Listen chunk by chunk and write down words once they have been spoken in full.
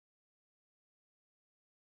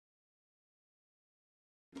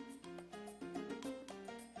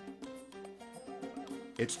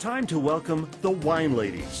It's time to welcome the Wine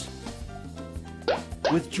Ladies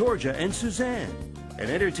with Georgia and Suzanne.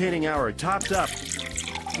 An entertaining hour topped up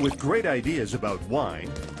with great ideas about wine,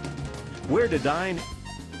 where to dine,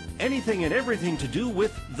 anything and everything to do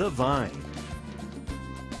with the vine.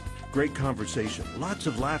 Great conversation, lots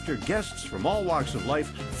of laughter, guests from all walks of life,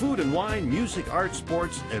 food and wine, music, art,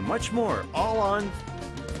 sports, and much more, all on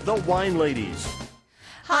the Wine Ladies.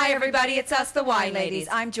 Hi everybody, it's us, the Wine Ladies.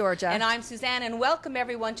 I'm Georgia. And I'm Suzanne, and welcome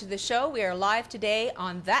everyone to the show. We are live today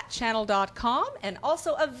on thatchannel.com, and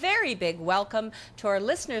also a very big welcome to our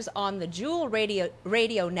listeners on the Jewel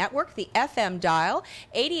Radio Network, the FM dial,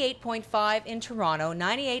 88.5 in Toronto,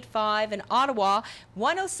 98.5 in Ottawa,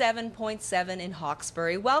 107.7 in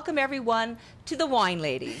Hawkesbury. Welcome everyone to the Wine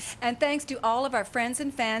Ladies. And thanks to all of our friends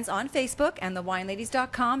and fans on Facebook and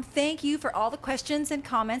thewineladies.com. Thank you for all the questions and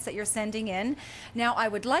comments that you're sending in. Now, I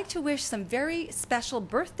would like to wish some very special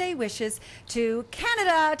birthday wishes to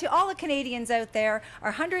Canada, to all the Canadians out there.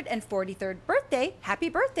 Our 143rd birthday. Happy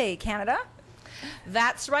birthday, Canada.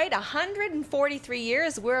 That's right, 143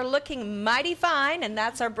 years. We're looking mighty fine, and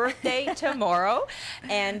that's our birthday tomorrow.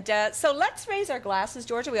 And so let's raise our glasses,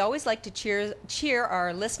 Georgia. We always like to cheer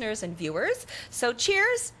our listeners and viewers. So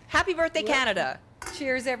cheers. Happy birthday, Canada.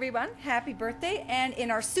 Cheers, everyone. Happy birthday. And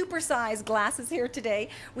in our supersized glasses here today,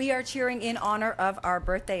 we are cheering in honor of our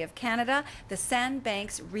birthday of Canada, the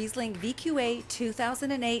Sandbanks Riesling VQA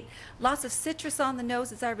 2008. Lots of citrus on the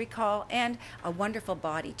nose, as I recall, and a wonderful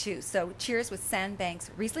body, too. So cheers with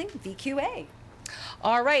Sandbanks Riesling VQA.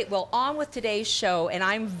 All right, well, on with today's show, and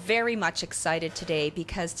I'm very much excited today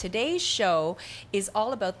because today's show is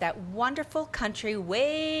all about that wonderful country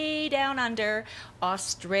way down under,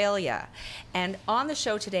 Australia. And on the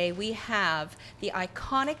show today, we have the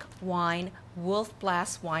iconic wine Wolf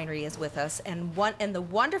Blass Winery is with us, and the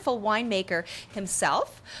wonderful winemaker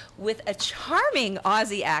himself with a charming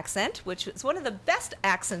Aussie accent, which is one of the best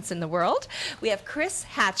accents in the world. We have Chris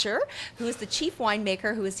Hatcher, who is the chief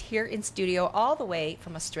winemaker, who is here in studio all the way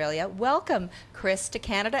from Australia. Welcome, Chris, to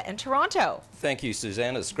Canada and Toronto. Thank you,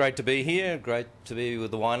 Suzanne. It's great to be here. Great to be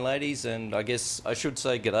with the Wine Ladies, and I guess I should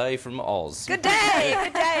say g'day from Oz. Good day,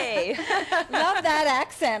 good day. Love that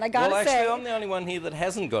accent, I gotta say. Well, actually, I'm the only one here that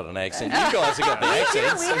hasn't got an accent. You guys have got the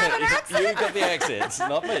accents. We have an accent. You've got the accents,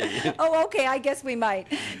 not me. Oh, okay, I guess we might.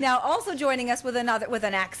 Now, also joining us with an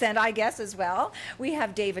accent, I guess, as well, we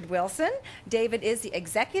have David Wilson. David is the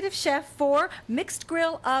executive chef for Mixed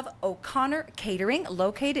Grill of O'Connor Catering,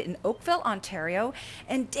 located in Oakville, Ontario.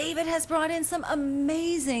 And David has brought in some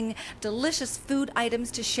amazing, delicious food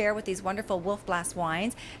items to share with these wonderful Wolf Blass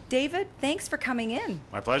wines. David, thanks for coming in.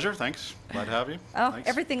 My pleasure. Thanks. Glad to have you. Oh, Thanks.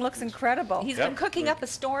 everything looks incredible. He's been cooking up a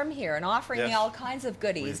storm here and offering me all kinds of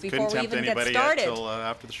goodies before we even get started. Until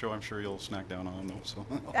after the show, I'm sure you'll snack down on them, though. So.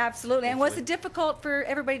 Absolutely. And was it difficult for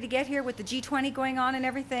everybody to get here with the G20 going on and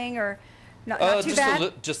everything, or not too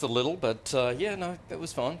bad? Just a little, but yeah, no, that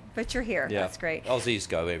was fine. But you're here. Yeah. That's great. Aussies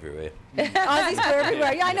go everywhere. Aussies go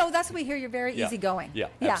everywhere. Yeah, I know. That's what we hear. You're very easygoing. Yeah,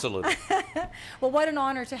 absolutely. Well, what an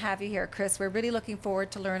honor to have you here, Chris. We're really looking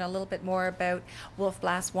forward to learn a little bit more about Wolf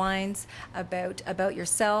Blass Wines, about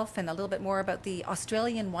yourself, and a little bit more about the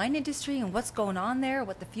Australian wine industry and what's going on there,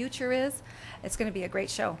 what the future is. It's going to be a great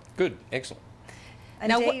show. Good. Excellent. And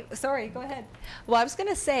now, Dave, sorry, go ahead. Well, I was going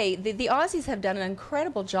to say, the Aussies have done an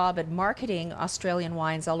incredible job at marketing Australian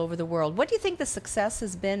wines all over the world. What do you think the success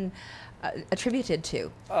has been attributed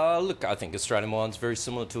to? Look, I think Australian wine's very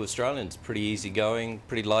similar to Australians. Pretty easygoing,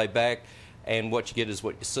 pretty laid back, and what you get is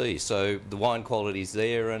what you see. So the wine quality's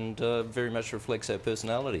there and very much reflects our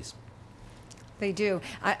personalities. They do.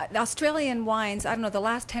 Australian wines, I don't know, the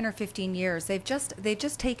last 10 or 15 years, they've just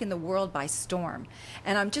taken the world by storm.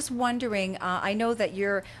 And I'm just wondering, I know that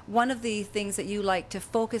one of the things that you like to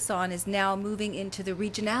focus on is now moving into the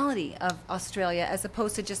regionality of Australia as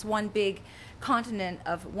opposed to just one big continent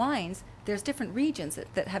of wines. There's different regions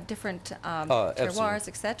that have different terroirs,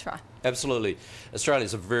 etc. Absolutely.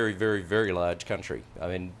 Australia's a very, very, very large country. I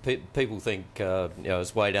mean, people think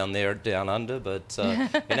it's way down there, down under, but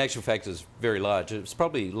in actual fact it's very large. It's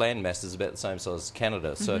probably land mass is about the same size as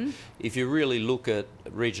Canada. So if you really look at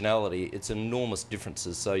regionality, it's enormous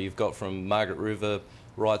differences. So you've got from Margaret River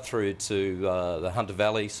right through to the Hunter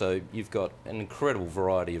Valley, so you've got an incredible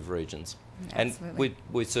variety of regions. Absolutely. And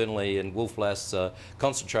we certainly, in Wolf Blass,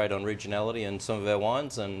 concentrate on regionality in some of our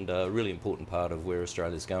wines, and a really important part of where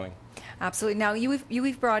Australia's going. Absolutely. Now,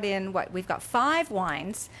 you've brought in, what, we've got 5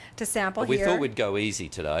 wines to sample We here. thought we'd go easy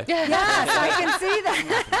today. Yes, I can see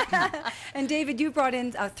that. And David, you brought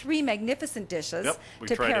in 3 magnificent dishes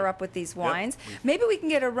to pair up with these wines. Maybe we can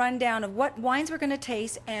get a rundown of what wines we're going to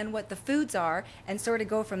taste and what the foods are and sort of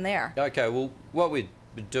go from there. Okay, well, what we're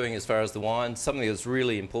doing as far as the wine, something that's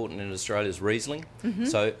really important in Australia is Riesling.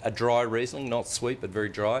 So a dry Riesling, not sweet but very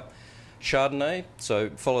dry. Chardonnay,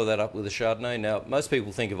 so follow that up with a Chardonnay. Now, most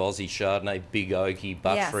people think of Aussie Chardonnay, big oaky,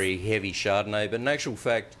 buttery, heavy Chardonnay, but in actual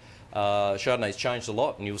fact, Chardonnay's changed a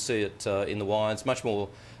lot, and you'll see it in the wines, much more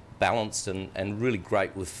balanced and really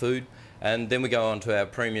great with food. And then we go on to our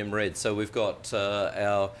premium red. So we've got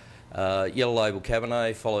our yellow label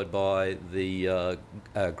Cabernet, followed by the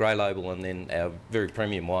grey label, and then our very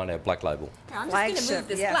premium wine, our black label. I'm just going to move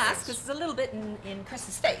this glass because it's a little bit in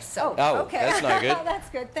Chris's face. So. Oh, okay. That's no good. That's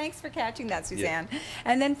good. Thanks for catching that, Suzanne. Yeah.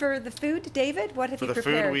 And then for the food, David, what have you prepared?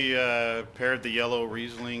 For the food, we paired the yellow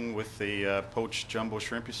Riesling with the poached jumbo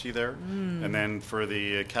shrimp you see there. And then for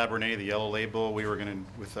the Cabernet, the yellow label, we were going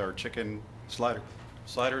to, with our chicken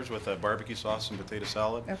sliders with a barbecue sauce and potato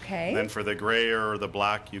salad. Okay. And then for the gray or the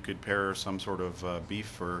black, you could pair some sort of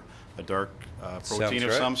beef or a dark protein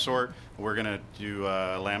of some sort. We're going to do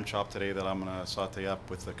lamb chop today that I'm going to saute up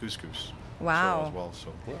with the couscous. Wow. As well,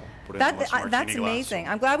 so put in that's amazing.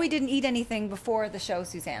 I'm glad we didn't eat anything before the show,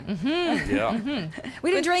 Suzanne. Yeah.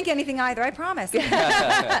 We didn't drink anything either, I promise.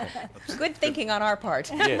 Good thinking on our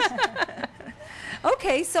part. Yes.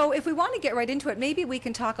 Okay, so if we want to get right into it, maybe we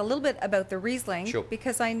can talk a little bit about the Riesling. Sure.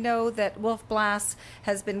 Because I know that Wolf Blass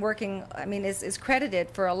has been working, is credited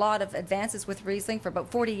for a lot of advances with Riesling for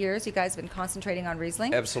about 40 years. You guys have been concentrating on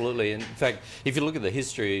Riesling. Absolutely. In fact, if you look at the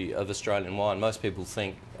history of Australian wine, most people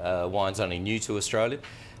think wine's only new to Australia.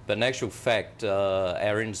 But in actual fact,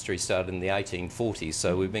 our industry started in the 1840s,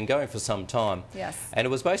 so we've been going for some time. Yes. And it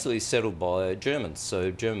was basically settled by Germans. So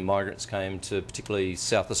German migrants came to particularly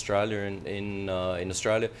South Australia in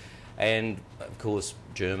Australia. And, of course,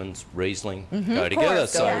 Germans, Riesling go together.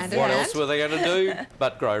 So what else were they going to do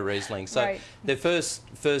but grow Riesling? So their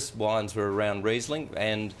first wines were around Riesling.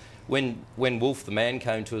 And when Wolf the man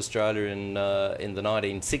came to Australia in the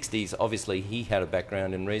 1960s, obviously he had a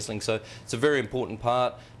background in Riesling, so it's a very important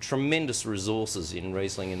part. Tremendous resources in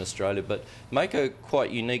Riesling in Australia, but make a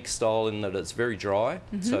quite unique style in that it's very dry,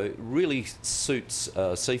 so it really suits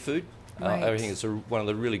seafood. I think it's one of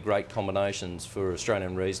the really great combinations for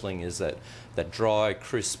Australian Riesling is that dry,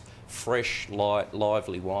 crisp, fresh, light,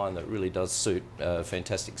 lively wine that really does suit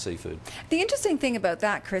fantastic seafood. The interesting thing about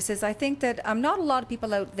that, Chris, is I think that not a lot of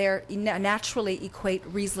people out there naturally equate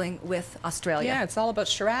Riesling with Australia. Yeah, it's all about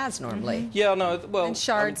Shiraz normally. Yeah, no, well... And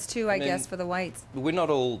Shards too, I guess, for the whites. We're not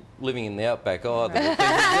all living in the outback either.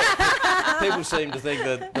 People seem to think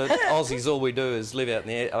that Aussies, all we do is live out in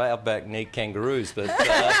the outback and eat kangaroos, but...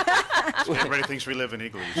 everybody thinks we live in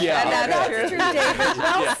igloos. Yeah, that's true, David.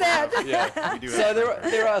 Well said. Yeah. So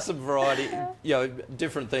there are some variety,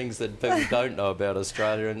 different things that people don't know about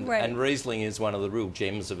Australia, and Riesling is one of the real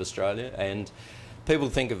gems of Australia. And people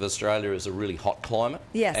think of Australia as a really hot climate,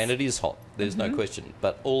 and it is hot. There's no question,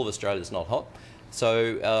 but all of Australia is not hot.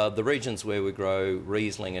 So the regions where we grow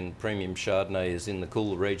Riesling and premium Chardonnay is in the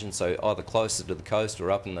cooler regions, so either closer to the coast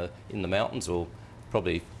or up in the mountains, or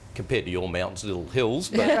probably compared to your mountains, little hills,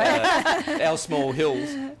 but our small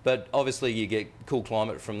hills. But obviously you get cool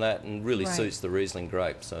climate from that and really suits the Riesling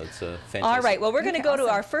grape, so it's fantastic. All right, well, we're going to go to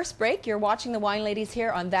our first break. You're watching The Wine Ladies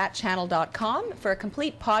here on thatchannel.com. For a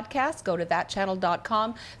complete podcast, go to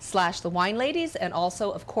thatchannel.com/The Wine Ladies, and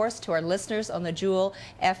also, of course, to our listeners on the Jewel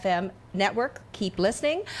FM network, keep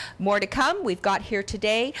listening. More to come. We've got here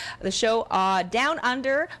today the show Down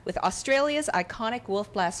Under with Australia's iconic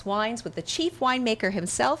Wolf Blass wines with the chief winemaker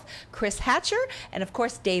himself, Chris Hatcher, and of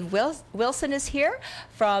course Dave Wilson is here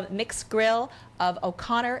from Mixed Grill of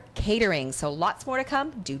O'Connor Catering. So lots more to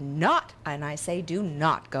come. Do not, and I say do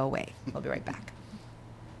not, go away. We'll be right back.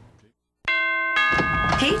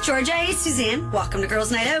 Hey, Georgia. Hey, Suzanne. Welcome to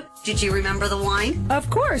Girls' Night Out. Did you remember the wine? Of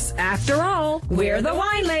course. After all, we're the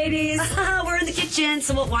wine ladies. We're in the kitchen.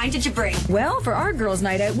 So what wine did you bring? Well, for our Girls'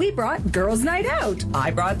 Night Out, we brought Girls' Night Out.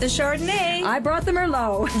 I brought the Chardonnay. I brought the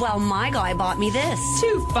Merlot. Well, my guy bought me this.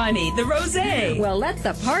 Too funny, the Rosé. Well, let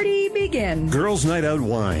the party begin. Girls Night Out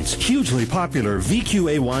Wines. Hugely popular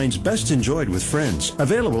VQA wines best enjoyed with friends.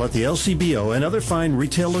 Available at the LCBO and other fine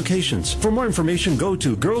retail locations. For more information, go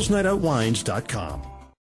to girlsnightoutwines.com.